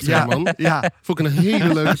mijn jeugd, Ja. man. Ja. Vond ik een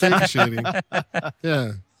hele leuke tekenserie.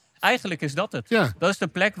 Ja. Eigenlijk is dat het. Ja. Dat is de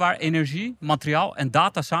plek waar energie, materiaal en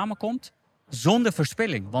data samenkomt zonder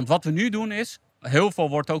verspilling. Want wat we nu doen is, heel veel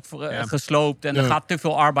wordt ook gesloopt en er gaat te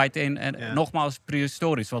veel arbeid in. En nogmaals,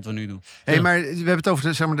 prehistorisch wat we nu doen. Maar we hebben het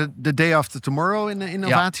over de day after tomorrow in de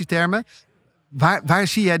innovatietermen. Waar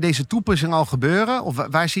zie jij deze toepassing al gebeuren? Of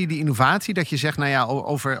waar zie je die innovatie dat je zegt, nou ja,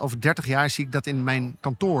 over 30 jaar zie ik dat in mijn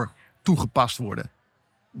kantoor toegepast worden?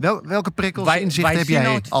 Welke prikkels, inzichten heb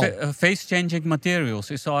jij al? Phase-changing materials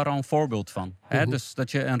is daar al een voorbeeld van. Hè? Dus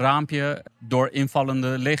dat je een raampje door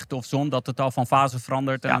invallende licht of zon, dat het al van fase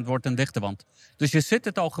verandert en het wordt een dichte wand. Dus je ziet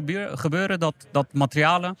het al gebeuren dat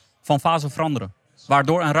materialen van fase veranderen.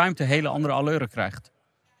 Waardoor een ruimte hele andere allure krijgt.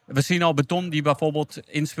 We zien al beton die bijvoorbeeld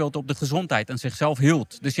inspeelt op de gezondheid en zichzelf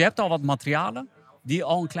hield. Dus je hebt al wat materialen die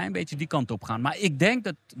al een klein beetje die kant op gaan. Maar ik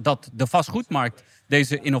denk dat de vastgoedmarkt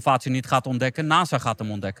deze innovatie niet gaat ontdekken. NASA gaat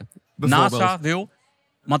hem ontdekken. NASA wil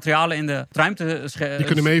materialen in de ruimte... Die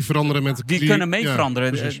kunnen mee veranderen met... Die kunnen mee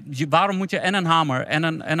veranderen. Waarom moet je en een hamer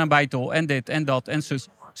en een beitel en dit en dat en zus.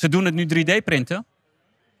 Ze doen het nu 3D printen.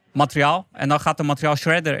 Materiaal. En dan gaat de materiaal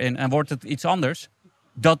shredder in en wordt het iets anders.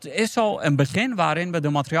 Dat is al een begin waarin we de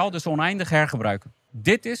materiaal dus oneindig hergebruiken.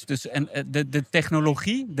 Dit is dus de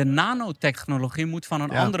technologie, de nanotechnologie moet van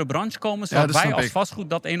een andere branche komen, zodat wij als vastgoed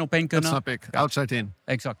dat 1 op 1 kunnen. Dat snap ik. Outside in.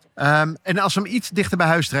 Exact. En als we hem iets dichter bij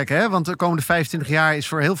huis trekken, hè, want de komende 25 jaar is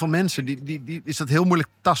voor heel veel mensen is dat heel moeilijk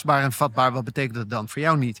tastbaar en vatbaar. Wat betekent dat dan? Voor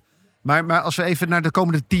jou niet. Maar als we even naar de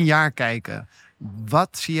komende 10 jaar kijken,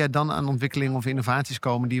 wat zie jij dan aan ontwikkelingen of innovaties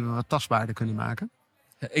komen die we wat tastbaarder kunnen maken?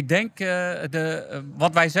 Ik denk,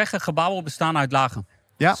 wat wij zeggen, gebouwen bestaan uit lagen.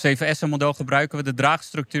 Ja. CVS-model gebruiken we. De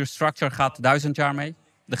draagstructuur, structure gaat 1000 jaar mee.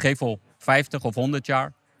 De gevel 50 of 100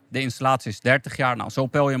 jaar. De installatie is 30 jaar. Nou, zo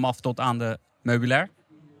pel je hem af tot aan de meubilair.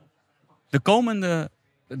 De komende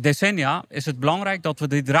decennia is het belangrijk dat we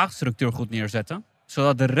die draagstructuur goed neerzetten.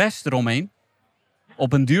 Zodat de rest eromheen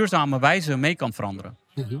op een duurzame wijze mee kan veranderen.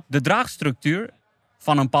 De draagstructuur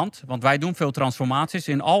van een pand, want wij doen veel transformaties.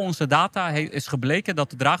 In al onze data is gebleken dat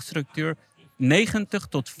de draagstructuur 90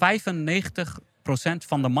 tot 95%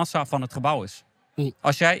 van de massa van het gebouw is.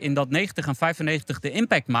 Als jij in dat 90 en 95 de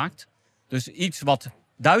impact maakt, dus iets wat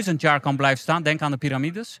 1000 jaar kan blijven staan, denk aan de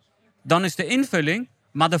piramides, dan is de invulling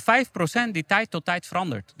maar de 5% die tijd tot tijd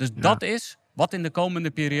verandert. Dus dat is wat in de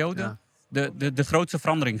komende periode de grootste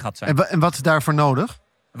verandering gaat zijn. En wat is daarvoor nodig?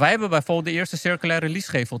 Wij hebben bijvoorbeeld de eerste circulaire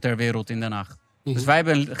leasegevel ter wereld in Den Haag. Dus wij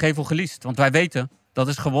hebben een gevel geleased, want wij weten dat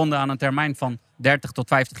is gewonnen aan een termijn van 30 tot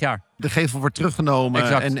 50 jaar. De gevel wordt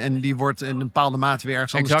teruggenomen en die wordt in een bepaalde mate weer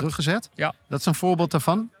ergens anders teruggezet. Ja. Dat is een voorbeeld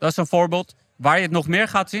daarvan? Dat is een voorbeeld. Waar je het nog meer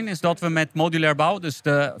gaat zien is dat we met modulair bouw, dus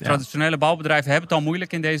de traditionele bouwbedrijven hebben het al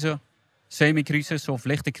moeilijk in deze semi-crisis of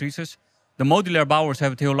lichte crisis. De modulair bouwers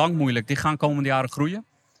hebben het heel lang moeilijk. Die gaan komende jaren groeien.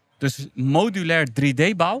 Dus modulair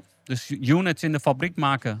 3D-bouw, dus units in de fabriek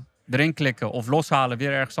maken, erin klikken of loshalen,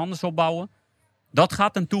 weer ergens anders opbouwen. Dat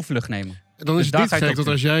gaat een toevlucht nemen. En dan is het niet gek dat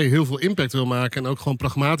als jij heel veel impact wil maken en ook gewoon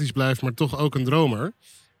pragmatisch blijft, maar toch ook een dromer,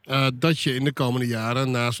 dat je in de komende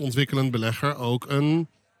jaren naast ontwikkelend belegger ook een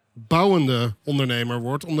bouwende ondernemer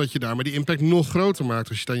wordt, omdat je daarmee die impact nog groter maakt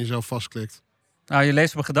als je het aan jezelf vastklikt. Nou, je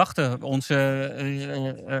leest mijn gedachten.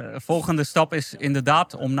 Onze volgende stap is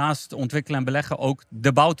inderdaad om naast ontwikkelen en beleggen ook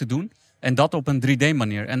de bouw te doen. En dat op een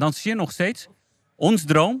 3D-manier. En dan zie je nog steeds ons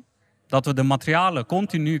droom, dat we de materialen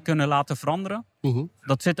continu kunnen laten veranderen.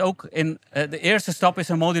 Dat zit ook in... de eerste stap is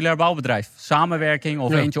een modulair bouwbedrijf. Samenwerking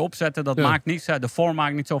of eentje opzetten, dat maakt niets uit. De vorm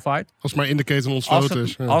maakt niet zoveel uit. Als het maar in de keten ontsloten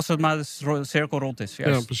is. Als het maar de cirkel rond is.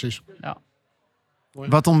 Juist. Ja, precies. Ja.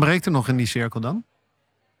 Wat ontbreekt er nog in die cirkel dan?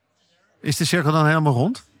 Is de cirkel dan helemaal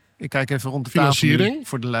rond? Ik kijk even rond de tafel Financiering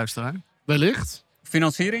voor de luisteraar. Wellicht.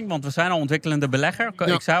 Financiering, want we zijn al ontwikkelende belegger. Ja.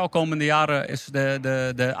 Ik zei al, komende jaren is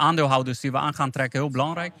de aandeelhouders die we aan gaan trekken heel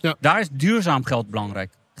belangrijk. Ja. Daar is duurzaam geld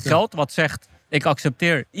belangrijk. Geld wat zegt, ik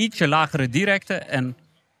accepteer ietsje lagere directe en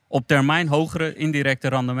op termijn hogere indirecte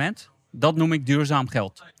rendement. Dat noem ik duurzaam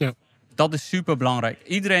geld. Ja. Dat is super belangrijk.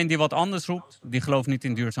 Iedereen die wat anders roept, die gelooft niet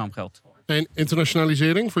in duurzaam geld. En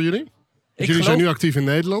internationalisering voor jullie? Jullie zijn nu actief in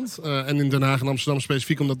Nederland en in Den Haag en Amsterdam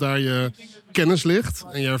specifiek, omdat daar je kennis ligt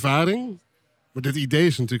en je ervaring. Maar dit idee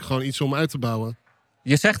is natuurlijk gewoon iets om uit te bouwen.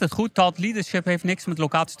 Je zegt het goed, thought leadership heeft niks met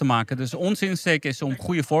locatie te maken. Dus onze insteek is om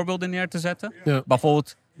goede voorbeelden neer te zetten. Ja.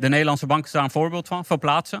 Bijvoorbeeld de Nederlandse bank is daar een voorbeeld van,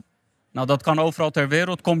 verplaatsen. Nou, dat kan overal ter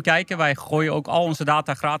wereld. Kom kijken, wij gooien ook al onze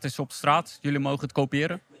data gratis op straat. Jullie mogen het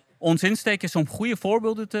kopiëren. Onze insteek is om goede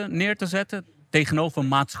voorbeelden neer te zetten tegenover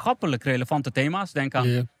maatschappelijk relevante thema's. Denk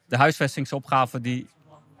aan de huisvestingsopgave die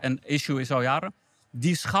een issue is al jaren.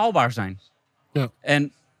 Die schaalbaar zijn. Ja.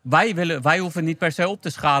 En wij hoeven niet per se op te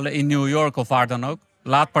schalen in New York of waar dan ook.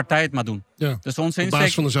 Laat partij het maar doen. Ja. Dus onze insteek, op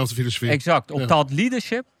basis van dezelfde filosofie. Exact. Op thought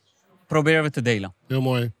leadership proberen we te delen. Heel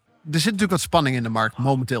mooi. Er zit natuurlijk wat spanning in de markt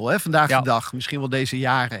momenteel. Hè? Vandaag de dag. Misschien wel deze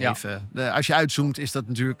jaren even. Als je uitzoomt is dat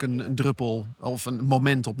natuurlijk een druppel of een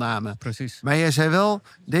momentopname. Precies. Maar jij zei wel,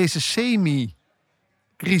 deze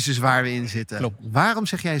semi-crisis waar we in zitten. Klopt. Waarom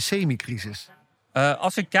zeg jij semi-crisis?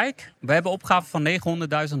 Als ik kijk, we hebben opgave van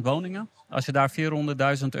 900.000 woningen. Als je daar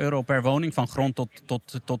 €400.000 per woning van grond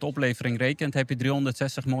tot oplevering rekent, heb je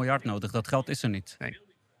 360 miljard nodig. Dat geld is er niet. Nee.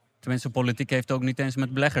 Tenminste, politiek heeft ook niet eens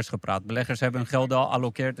met beleggers gepraat. Beleggers hebben hun geld al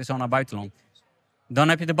allokeerd, is al naar buitenland. Dan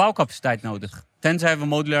heb je de bouwcapaciteit nodig. Tenzij we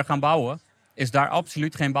modulair gaan bouwen, is daar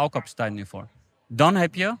absoluut geen bouwcapaciteit meer voor. Dan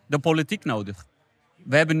heb je de politiek nodig.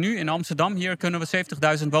 We hebben nu in Amsterdam, hier kunnen we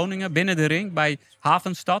 70.000 woningen binnen de ring bij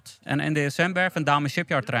Havenstad en NDSM-werf en Dame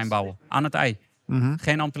Shipyard terrein bouwen. Aan het ei. Mm-hmm.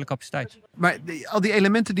 Geen ambtelijke capaciteit. Maar al die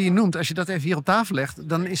elementen die je noemt, als je dat even hier op tafel legt,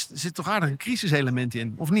 dan zit toch aardig een crisiselement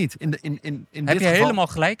in, of niet? In heb je helemaal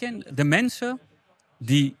gelijk in. De mensen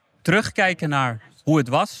die terugkijken naar hoe het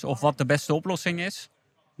was of wat de beste oplossing is,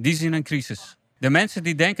 die zien een crisis. De mensen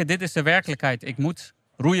die denken, dit is de werkelijkheid, ik moet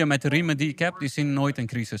roeien met de riemen die ik heb, die zien nooit een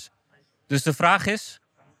crisis. Dus de vraag is,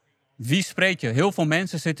 wie spreek je? Heel veel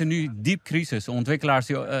mensen zitten nu diep crisis. Ontwikkelaars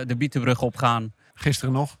die de Bietenbrug opgaan.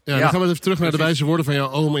 Gisteren nog. Ja, dan gaan we even terug naar de wijze woorden van jouw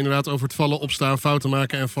oom. Inderdaad over het vallen, opstaan, fouten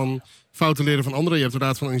maken en van fouten leren van anderen. Je hebt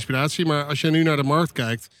raad van inspiratie. Maar als je nu naar de markt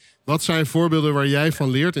kijkt, wat zijn voorbeelden waar jij van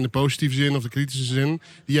leert in de positieve zin of de kritische zin,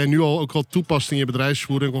 die jij nu ook al toepast in je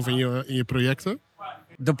bedrijfsvoering of in je projecten?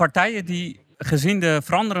 De partijen die gezien de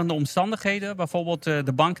veranderende omstandigheden, bijvoorbeeld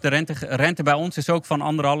de bank, de rente bij ons is ook van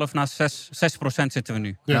 1,5 naar 6% zitten we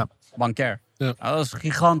nu. Ja. Bankair. Ja. Dat is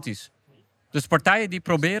gigantisch. Dus partijen die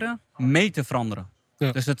proberen mee te veranderen.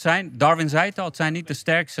 Ja. Dus Darwin zei het al, het zijn niet de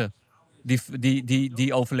sterkste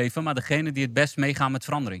die overleven, maar degene die het best meegaan met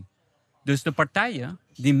verandering. Dus de partijen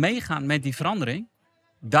die meegaan met die verandering,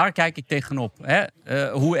 daar kijk ik tegenop.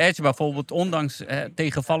 Hoe Edge bijvoorbeeld ondanks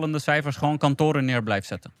tegenvallende cijfers gewoon kantoren neer blijft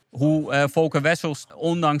zetten. Hoe Volker Wessels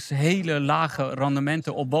ondanks hele lage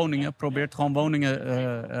rendementen op woningen probeert gewoon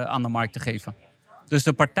woningen aan de markt te geven. Dus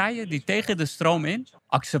de partijen die tegen de stroom in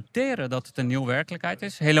accepteren dat het een nieuwe werkelijkheid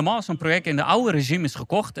is. Helemaal als een project in de oude regime is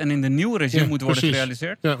gekocht en in de nieuwe regime moet worden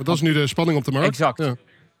gerealiseerd. Ja, dat is nu de spanning op de markt. Exact.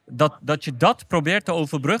 Ja. Dat je dat probeert te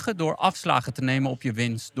overbruggen door afslagen te nemen op je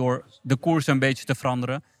winst. Door de koers een beetje te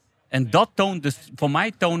veranderen. En dat toont dus, voor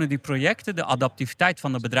mij tonen die projecten de adaptiviteit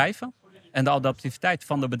van de bedrijven. En de adaptiviteit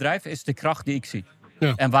van de bedrijven is de kracht die ik zie.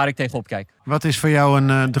 Ja. En waar ik tegenop kijk. Wat is voor jou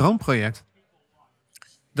een droomproject?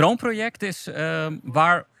 Droomproject is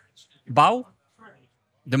waar bouw,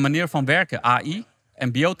 de manier van werken, AI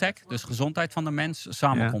en biotech, dus gezondheid van de mens,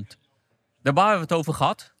 samenkomt. Ja. Daar hebben we het over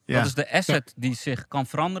gehad. Ja. Dat is de asset die zich kan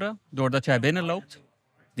veranderen doordat jij binnenloopt.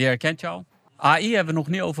 Die herkent jou. AI hebben we nog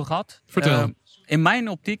niet over gehad. Vertel. In mijn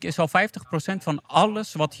optiek is al 50% van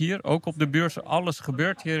alles wat hier, ook op de beurs, alles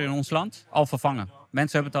gebeurt hier in ons land, al vervangen.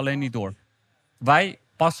 Mensen hebben het alleen niet door. Wij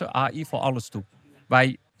passen AI voor alles toe.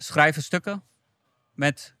 Wij schrijven stukken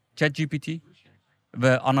met ChatGPT.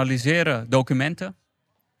 We analyseren documenten.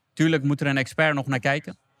 Tuurlijk moet er een expert nog naar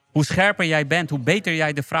kijken. Hoe scherper jij bent, hoe beter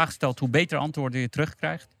jij de vraag stelt, hoe beter antwoorden je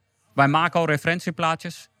terugkrijgt. Wij maken al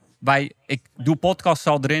referentieplaatjes. Ik doe podcasts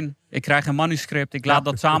al erin. Ik krijg een manuscript. Ik laat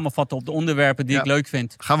dat samenvatten op de onderwerpen die ik leuk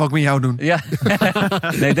vind. Gaan we ook met jou doen. Ja.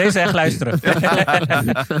 Nee, deze echt luisteren.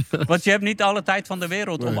 Want je hebt niet alle tijd van de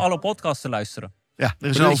wereld om alle podcasts te luisteren. Ja, er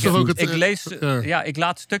is ook ik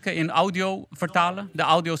laat stukken in audio vertalen. De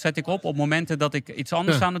audio zet ik op momenten dat ik iets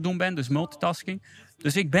anders aan het doen ben. Dus multitasking.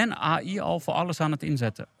 Dus ik ben AI al voor alles aan het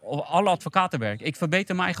inzetten. Alle advocatenwerk. Ik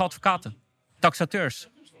verbeter mijn eigen advocaten. Taxateurs.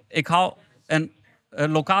 Ik haal een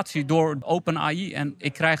locatie door open AI en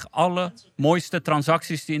ik krijg alle mooiste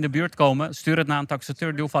transacties die in de buurt komen. Stuur het naar een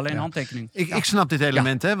taxateur, die hoeft alleen handtekening. Ik snap dit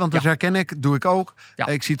element, hè? Want dat herken ik, doe ik ook. Ja.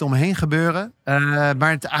 Ik zie het om me heen gebeuren. Maar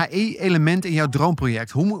het AI-element in jouw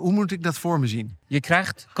droomproject, hoe moet ik dat voor me zien? Je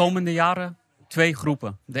krijgt komende jaren 2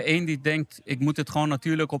 groepen. De een die denkt, ik moet het gewoon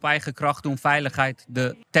natuurlijk op eigen kracht doen. Veiligheid,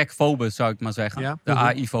 de tech-foben zou ik maar zeggen. Ja. De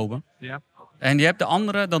AI-foben. Ja. En je hebt de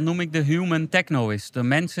andere, dat noem ik de human technoist. De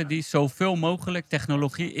mensen die zoveel mogelijk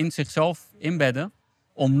technologie in zichzelf inbedden.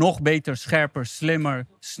 Om nog beter, scherper, slimmer,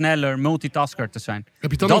 sneller, multitasker te zijn.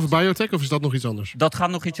 Heb je het dan over biotech of is dat nog iets anders? Dat gaat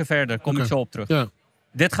nog ietsje verder, kom ik zo op terug. Ja.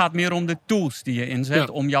 Dit gaat meer om de tools die je inzet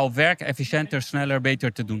om jouw werk efficiënter, sneller,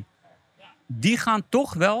 beter te doen. Die gaan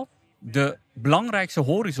toch wel de belangrijkste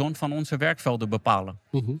horizon van onze werkvelden bepalen.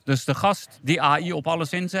 Dus de gast die AI op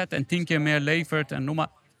alles inzet en 10 keer meer levert en noem maar.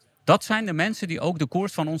 Dat zijn de mensen die ook de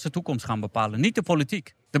koers van onze toekomst gaan bepalen. Niet de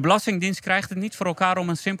politiek. De Belastingdienst krijgt het niet voor elkaar om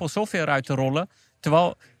een simpel software uit te rollen.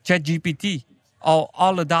 Terwijl ChatGPT al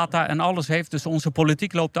alle data en alles heeft. Dus onze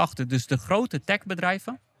politiek loopt achter. Dus de grote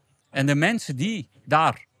techbedrijven en de mensen die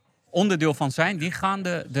daar onderdeel van zijn, die gaan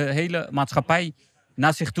de hele maatschappij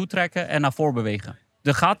naar zich toe trekken en naar voren bewegen.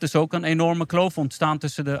 Er gaat dus ook een enorme kloof ontstaan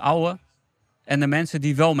tussen de oude en de mensen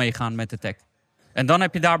die wel meegaan met de tech. En dan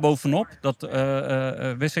heb je daar bovenop,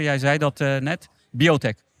 Wisse, jij zei dat net,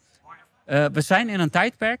 biotech. We zijn in een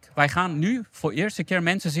tijdperk, wij gaan nu voor de eerste keer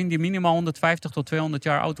mensen zien die minimaal 150 tot 200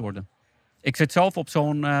 jaar oud worden. Ik zit zelf op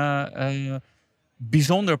zo'n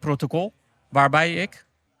bijzonder protocol, waarbij ik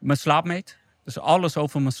mijn slaap meet. Dus alles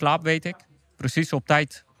over mijn slaap weet ik. Precies op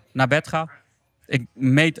tijd naar bed ga. Ik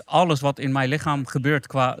meet alles wat in mijn lichaam gebeurt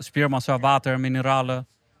qua spiermassa, water, mineralen.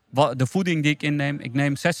 De voeding die ik inneem. Ik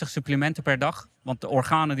neem 60 supplementen per dag. Want de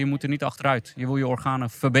organen die moeten niet achteruit. Je wil je organen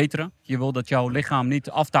verbeteren. Je wil dat jouw lichaam niet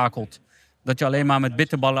aftakelt. Dat je alleen maar met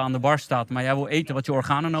bitterballen aan de bar staat. Maar jij wil eten wat je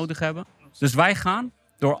organen nodig hebben. Dus wij gaan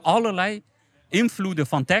door allerlei invloeden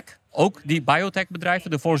van tech, ook die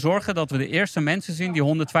biotechbedrijven, ervoor zorgen dat we de eerste mensen zien die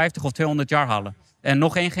 150 of 200 jaar halen. En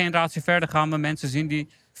nog 1 generatie verder gaan we mensen zien die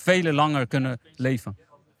vele langer kunnen leven.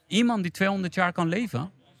 Iemand die 200 jaar kan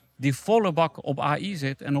leven, die volle bak op AI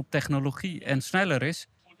zit en op technologie en sneller is,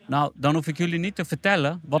 nou, dan hoef ik jullie niet te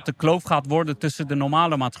vertellen wat de kloof gaat worden tussen de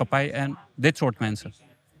normale maatschappij en dit soort mensen.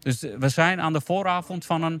 Dus we zijn aan de vooravond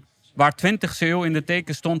van waar 20e eeuw in de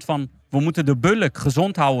teken stond van we moeten de bulk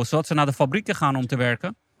gezond houden zodat ze naar de fabrieken gaan om te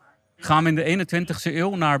werken. Gaan we in de 21e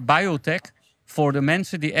eeuw naar biotech voor de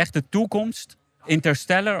mensen die echt de toekomst,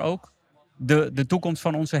 interstellar ook, de toekomst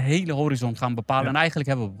van onze hele horizon gaan bepalen. Ja. En eigenlijk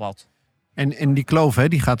hebben we bepaald. En die kloof,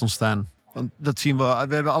 die gaat ontstaan. Want dat zien we.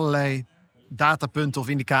 We hebben allerlei datapunten of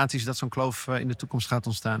indicaties dat zo'n kloof in de toekomst gaat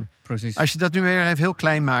ontstaan. Precies. Als je dat nu weer even heel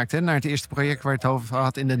klein maakt, naar het eerste project waar je het over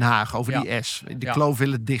had in Den Haag, over die S. De kloof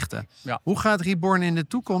willen dichten. Ja. Hoe gaat Reborn in de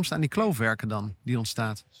toekomst aan die kloof werken dan, die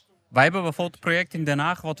ontstaat? Wij hebben bijvoorbeeld een project in Den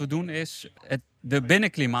Haag. Wat we doen is, de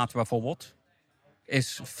binnenklimaat bijvoorbeeld,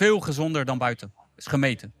 is veel gezonder dan buiten. Is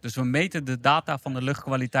gemeten. Dus we meten de data van de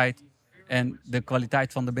luchtkwaliteit en de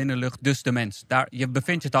kwaliteit van de binnenlucht, dus de mens. Je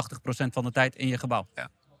bevindt je 80% van de tijd in je gebouw. Ja.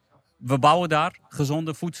 We bouwen daar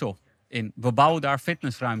gezonde voedsel in. We bouwen daar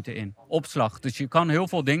fitnessruimte in. Opslag. Dus je kan heel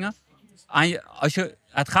veel dingen.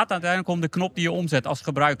 Het gaat uiteindelijk om de knop die je omzet als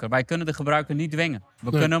gebruiker. Wij kunnen de gebruiker niet dwingen. We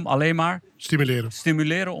kunnen hem alleen maar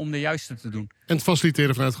stimuleren om de juiste te doen. En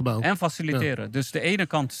faciliteren vanuit het gebouw. En faciliteren. Ja. Dus de ene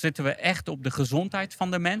kant zitten we echt op de gezondheid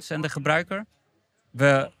van de mens en de gebruiker.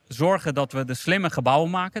 We zorgen dat we de slimme gebouwen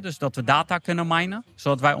maken. Dus dat we data kunnen minen.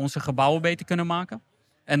 Zodat wij onze gebouwen beter kunnen maken.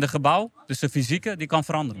 En de gebouw, dus de fysieke, die kan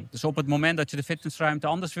veranderen. Dus op het moment dat je de fitnessruimte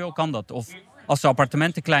anders wil, kan dat. Of als de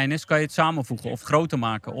appartement te klein is, kan je het samenvoegen. Of groter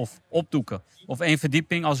maken. Of opdoeken. Of 1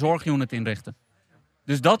 verdieping als zorgunit inrichten.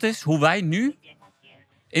 Dus dat is hoe wij nu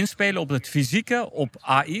inspelen op het fysieke, op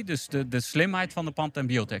AI. Dus de slimheid van de pand en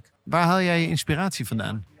biotech. Waar haal jij je inspiratie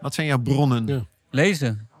vandaan? Wat zijn jouw bronnen? Ja.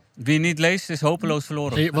 Lezen. Wie niet leest, is hopeloos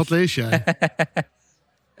verloren. Hey, wat lees jij?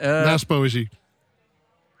 Naast poëzie.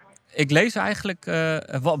 Ik lees eigenlijk...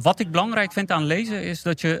 wat ik belangrijk vind aan lezen is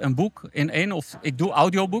dat je een boek in één... Ik doe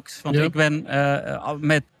audiobooks, want ik ben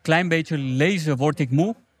met een klein beetje lezen word ik moe.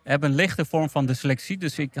 Ik heb een lichte vorm van dyslexie,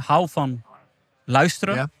 dus ik hou van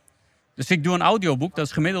luisteren. Ja. Dus ik doe een audioboek, dat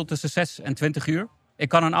is gemiddeld tussen 6 en 20 uur. Ik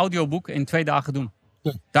kan een audioboek in 2 dagen doen.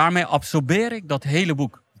 Ja. Daarmee absorbeer ik dat hele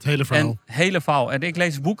boek. Het hele verhaal. Hele verhaal. En ik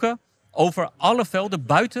lees boeken over alle velden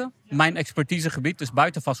buiten mijn expertisegebied, dus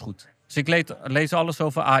buiten vastgoed. Dus ik lees alles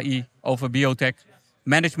over AI, over biotech,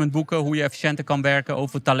 managementboeken, hoe je efficiënter kan werken,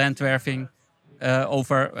 over talentwerving,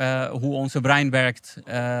 over hoe onze brein werkt.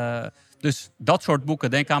 Dus dat soort boeken.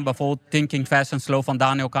 Denk aan bijvoorbeeld Thinking Fast and Slow van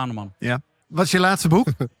Daniel Kahneman. Ja. Wat is je laatste boek?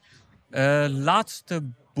 Laatste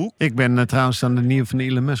boek? Ik ben trouwens aan de nieuwe van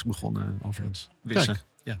Elon Musk begonnen, overigens. Wisse.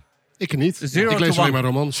 Ja. Ik niet. Zero ik lees alleen maar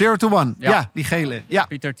romans. 0 to 1. Ja, die gele. Ja.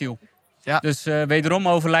 Pieter Thiel. Ja. Dus wederom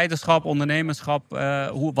over leiderschap, ondernemerschap.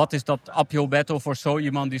 Wat is dat uphill battle voor zo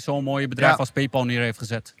iemand die zo'n mooie bedrijf als PayPal neer heeft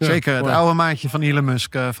gezet? Ja, zeker, het mooi. oude maatje van Elon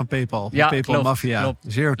Musk van PayPal. Ja, PayPal klopt, Mafia. klopt.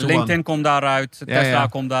 Zero to LinkedIn one. komt daaruit, Tesla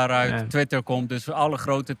komt daaruit, Ja. Twitter komt. Dus alle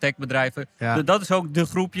grote techbedrijven. Ja. Dat is ook de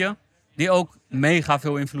groepje die ook mega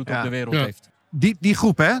veel invloed op de wereld heeft. Die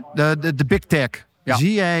groep, hè? De big tech. Ja.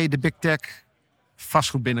 Zie jij de big tech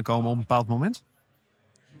vastgoed binnenkomen op een bepaald moment?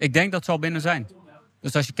 Ik denk dat zal binnen zijn.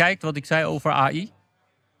 Dus als je kijkt wat ik zei over AI,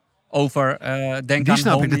 over denk Die aan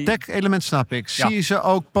snap ik, Homey. de tech-element snap ik. Ja. Zie je ze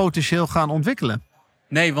ook potentieel gaan ontwikkelen?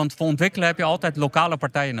 Nee, want voor ontwikkelen heb je altijd lokale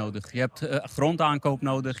partijen nodig. Je hebt grondaankoop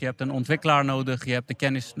nodig, je hebt een ontwikkelaar nodig, je hebt de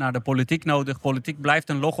kennis naar de politiek nodig. Politiek blijft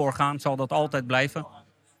een logorgaan, zal dat altijd blijven.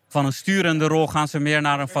 Van een sturende rol gaan ze meer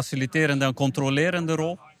naar een faciliterende en controlerende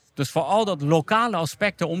rol. Dus voor al dat lokale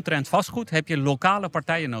aspecten omtrent vastgoed heb je lokale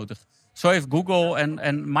partijen nodig. Zo heeft Google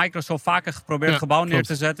en Microsoft vaker geprobeerd gebouw neer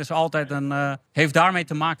te zetten. Is altijd heeft daarmee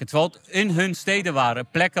te maken. Terwijl het in hun steden waren.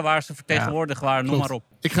 Plekken waar ze vertegenwoordigd waren, noem maar op.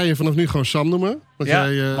 Ik ga je vanaf nu gewoon Sam noemen. Want Ja,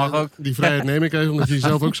 jij, mag ook. Die vrijheid neem ik even, omdat je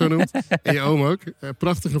jezelf ook zo noemt. En je oom ook.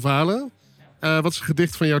 Prachtige verhalen. Wat is het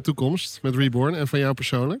gedicht van jouw toekomst met Reborn en van jou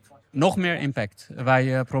persoonlijk? Nog meer impact.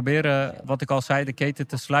 Wij proberen, wat ik al zei, de keten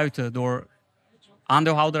te sluiten door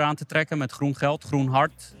aandeelhouder aan te trekken met groen geld, groen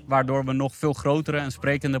hart. Waardoor we nog veel grotere en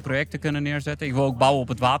sprekende projecten kunnen neerzetten. Ik wil ook bouwen op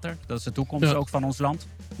het water. Dat is de toekomst ook van ons land.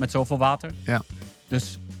 Met zoveel water. Ja.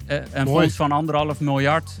 Dus een fonds van 1,5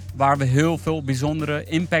 miljard. Waar we heel veel bijzondere,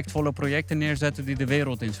 impactvolle projecten neerzetten die de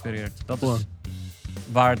wereld inspireert. Dat is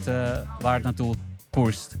waar het naartoe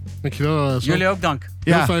koerst. Dankjewel, Sam. Jullie ook dank.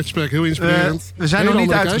 Heel fijn gesprek, heel inspirerend. We zijn Hele nog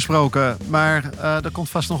niet andere uitgesproken, maar dat komt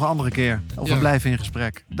vast nog een andere keer. Of we blijven in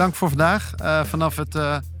gesprek. Dank voor vandaag. Vanaf het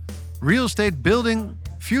Real Estate Building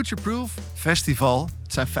Futureproof Festival.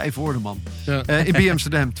 Het zijn 5 woorden, man. Ja. In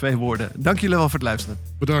Amsterdam 2 woorden. Dank jullie wel voor het luisteren.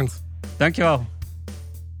 Bedankt. Dankjewel.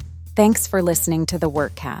 Thanks for listening to the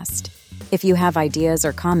Workcast. If you have ideas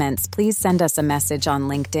or comments, please send us a message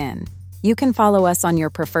on LinkedIn. You can follow us on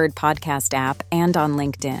your preferred podcast app and on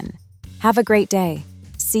LinkedIn. Have a great day.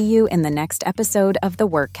 See you in the next episode of the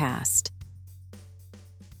Workcast.